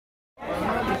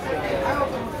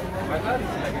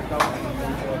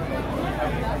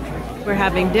We're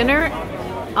having dinner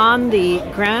on the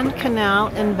Grand Canal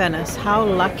in Venice. How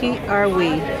lucky are we?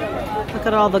 Look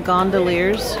at all the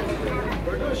gondoliers.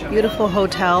 Beautiful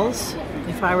hotels.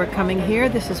 If I were coming here,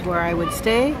 this is where I would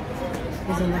stay,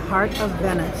 is in the heart of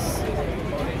Venice.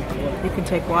 You can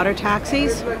take water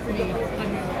taxis,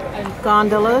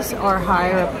 gondolas, or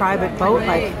hire a private boat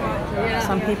like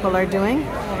some people are doing.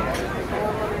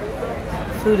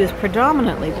 Food is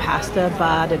predominantly pasta,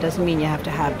 but it doesn't mean you have to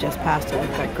have just pasta.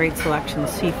 We've got great selection of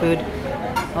seafood,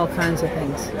 all kinds of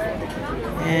things.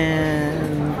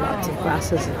 And lots of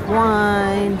glasses of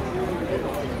wine.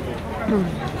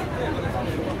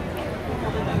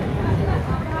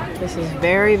 This is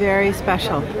very, very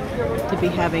special to be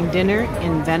having dinner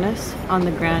in Venice on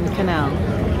the Grand Canal.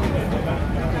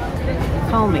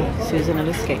 Call me, Susan at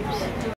Escapes.